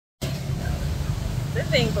This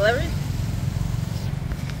thing blurry.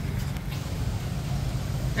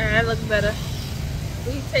 Alright, that looks better.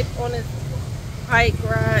 We take on this bike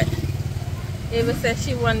ride. Ava said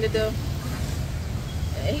she wanted to do.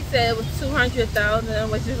 And he said it was 200,000,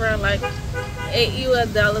 which is around like $8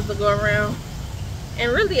 US to go around.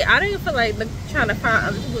 And really, I didn't feel like trying to find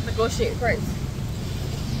other people to negotiate price.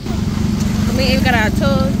 I mean, Ava got our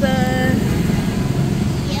toes done.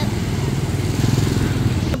 Yep.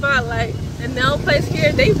 About like the nail place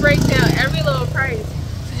here, they break down every little price.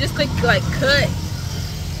 So just click like cut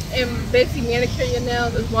and basically manicure your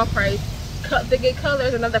nails is one price. Cut to get color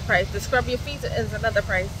is another price. To scrub your feet is another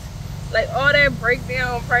price. Like all that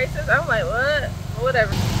breakdown prices, I'm like, what?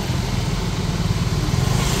 Whatever.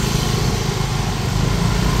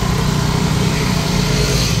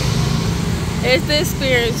 It's the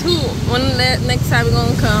experience. When that next time we're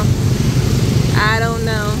gonna come? I don't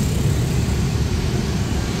know.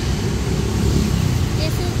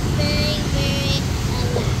 This is very, very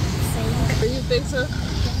relaxing. You think so?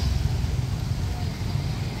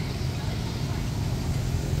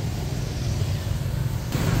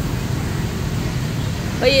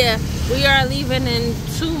 But yeah, we are leaving in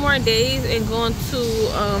 2 more days and going to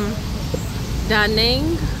Da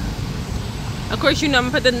Nang. Of course, you know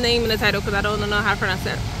I'm gonna put the name in the title because I don't know how to pronounce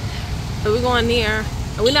that. So we're going there.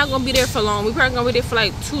 And we're not gonna be there for long. We're probably gonna be there for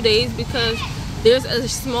like 2 days because there's a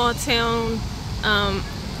small town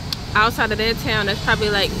outside of that town that's probably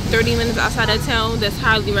like 30 minutes outside that town that's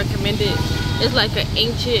highly recommended. It's like an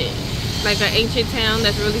ancient town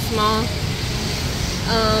that's really small.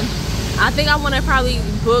 I think I want to probably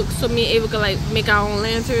book so me and Ava could like make our own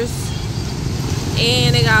lanterns.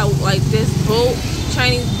 And they got like this boat,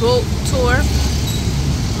 Chinese boat tour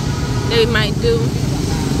they might do.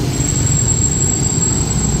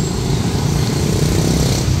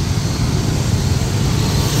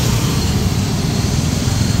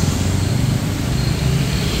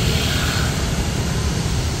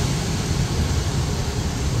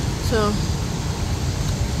 So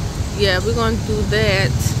yeah, we're gonna do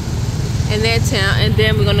that in that town, and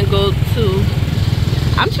then we're gonna go to,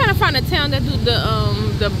 I'm trying to find a town that do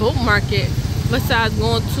the boat market besides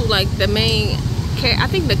going to like the main, I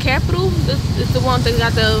think the capital is the one that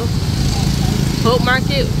got the boat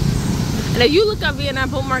market. And if you look up Vietnam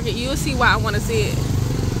boat market, you'll see why I want to see it.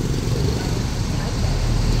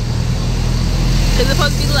 It's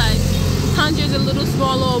supposed to be like hundreds of little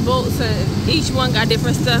small boats, and each one got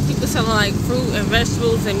different stuff. People selling like fruit and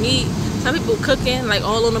vegetables and meat. Some people cooking like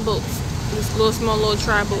all on the boats. These little small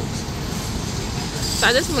tri boats. So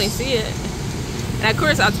I just want to see it. And of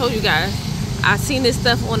course I told you guys I seen this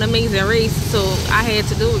stuff on Amazing Race, so I had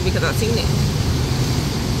to do it because I seen it.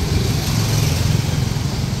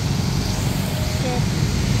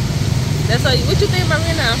 That's all. What you think about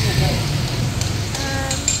me now?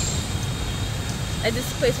 At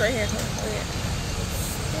this place right here. Oh, yeah.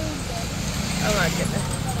 Oh my goodness.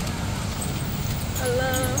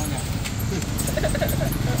 Hello.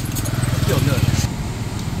 Still good.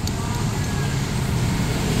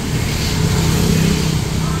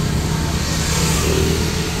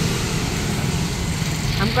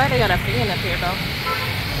 I'm glad they got a fan up here though.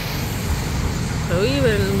 So we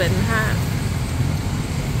even been hot.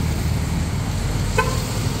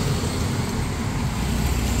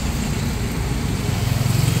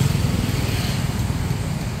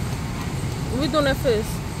 What we doing at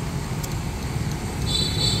first?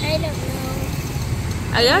 I don't know.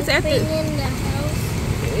 I guess after. In the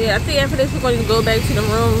house. Yeah, I think after this we're going to go back to the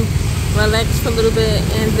room, relax for a little bit,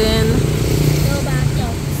 and then go back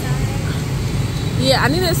outside. Yeah,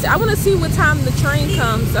 I want to see what time the train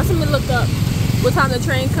comes. That's what I'm gonna look up. What time the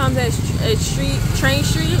train comes at Train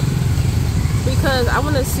Street, because I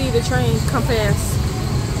want to see the train come past.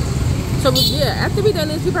 So yeah, after we done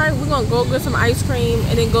this, we're gonna go get some ice cream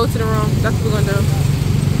and then go to the room. That's what we're gonna do.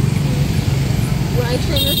 You want ice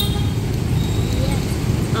cream?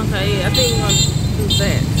 Yeah. Okay, yeah, I think we're gonna do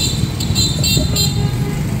that.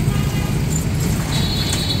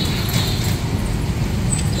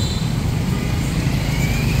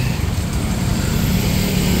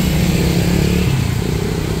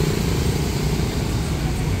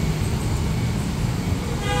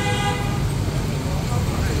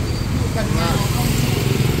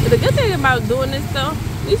 The good thing about doing this though,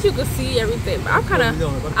 at least you can see everything. But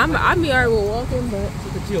I'm be alright with walking, but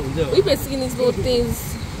we've been seeing these little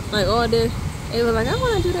things like all this. It was like, I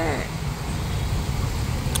want to do that.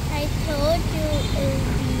 I told you it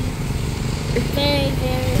would be very,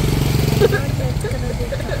 very.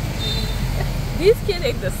 These kids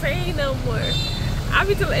ain't the same no more. I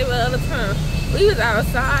be telling Ava all the time. We was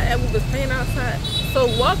outside and we was playing outside. So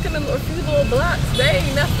walking a few little blocks, they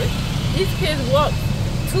ain't nothing. These kids walk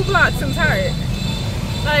 2 blocks and tired.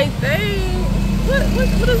 Like they,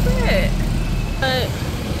 what is that?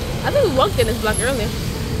 I think we walked in this block earlier.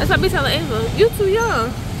 That's why I be telling Ava, you too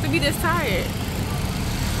young to be this tired.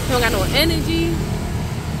 You don't got no energy.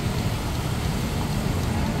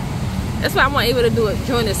 That's why I want Ava to do it,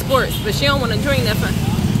 join the sports, but she don't want to join that.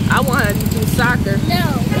 I want her to do soccer. No.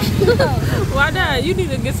 Why not? You need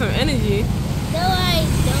to get some energy. No, I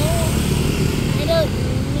don't. I don't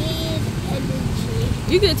need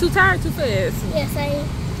energy. You get too tired too fast. Yes, I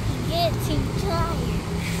get too tired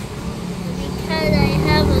because I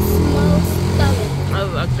have a small stomach.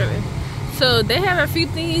 Oh, okay. So they have a few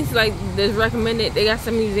things like that's recommended. They got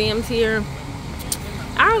some museums here.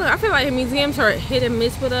 I don't know. I feel like museums are hit and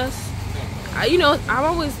miss with us. You know, I'm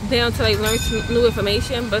always down to like learn some new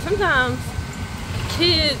information, but sometimes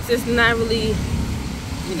kids is not really,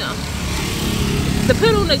 you know,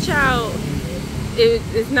 depending on the child,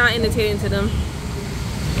 it's not entertaining to them.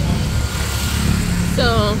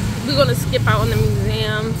 So we're gonna skip out on the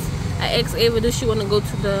museums. I asked Ava, does she want to go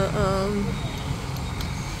to the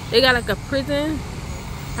they got like a prison.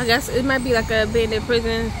 I guess it might be like a abandoned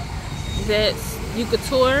prison that you could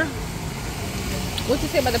tour. What you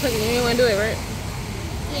say about the prison? You didn't want to do it, right?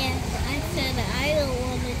 Yeah, I said I don't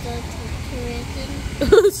want to go to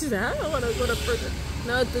prison. She said, I don't want to go to prison.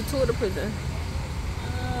 No, to tour the prison.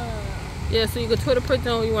 Yeah, so you could tour the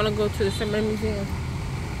prison or you want to go to the Summer Museum?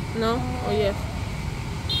 No? Oh, yes.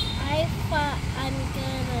 I thought I'm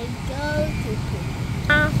gonna go to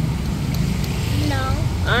prison. No.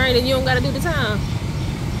 Alright, then you don't got to do the time.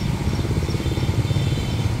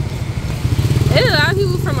 There's a lot of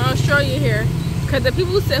people from Australia here. Because the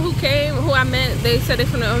people who came, who I met, they said they're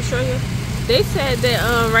from Australia. They said that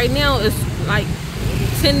right now it's like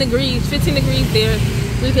 10 degrees, 15 degrees there.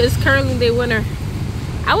 Because currently they're winter.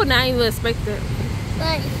 I would not even expect it.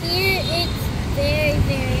 But here it's very,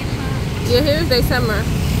 very hot. Yeah, here's their summer.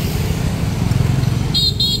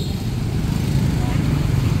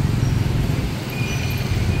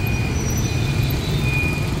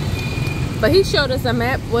 But he showed us a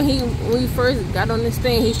map when we first got on this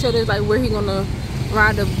thing. He showed us like where he gonna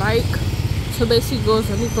ride a bike. So basically he goes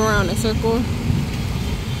and loop around in a circle.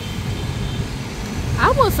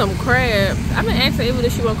 I want some crab. I've been asking Ava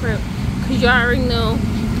if she want crab. Cause y'all already know.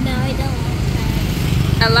 No, I don't want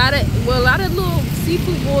crab. A lot of little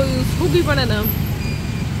seafood boys, who be running them?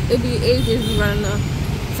 It be Asians be running them.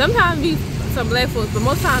 Sometimes be some black folks, but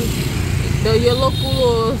most times your local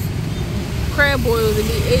little crab boils, it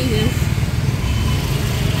be Asians.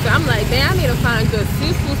 So I'm like, damn, I need to find a good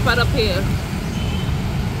seafood spot up here.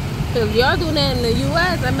 Cause y'all doing that in the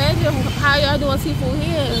US, imagine how y'all doing seafood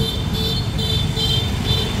here.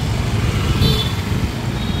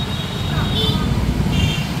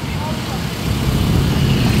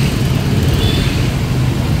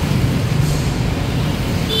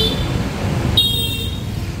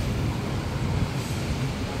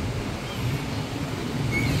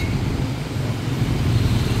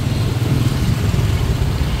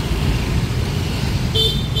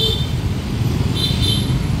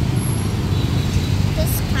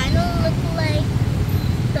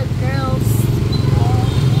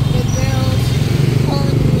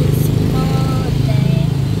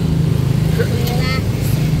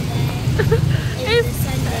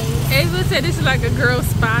 This is like a girl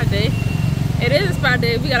spa day. It is a spa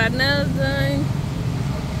day. We got our nails done.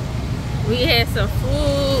 We had some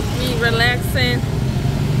food. We relaxing.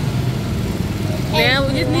 Now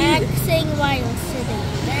we just relaxing while sitting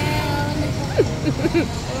down,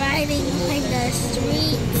 riding in the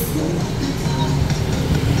streets.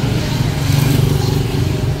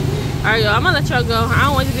 Alright, y'all. I'm gonna let y'all go. I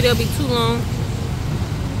don't want this video to be too long.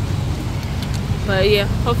 But yeah,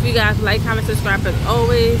 hopefully you guys like, comment, subscribe as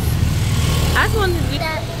always. I just wanted to do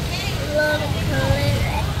that little clip.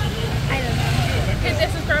 I don't know. Hit that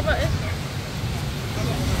subscribe button.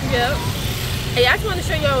 Yep. Hey, I just want to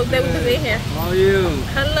show y'all that we was in here. How are you?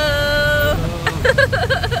 Hello.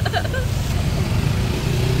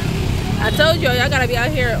 I told y'all gotta be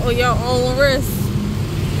out here on your own risk.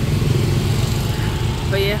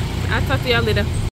 But yeah, I'll talk to y'all later.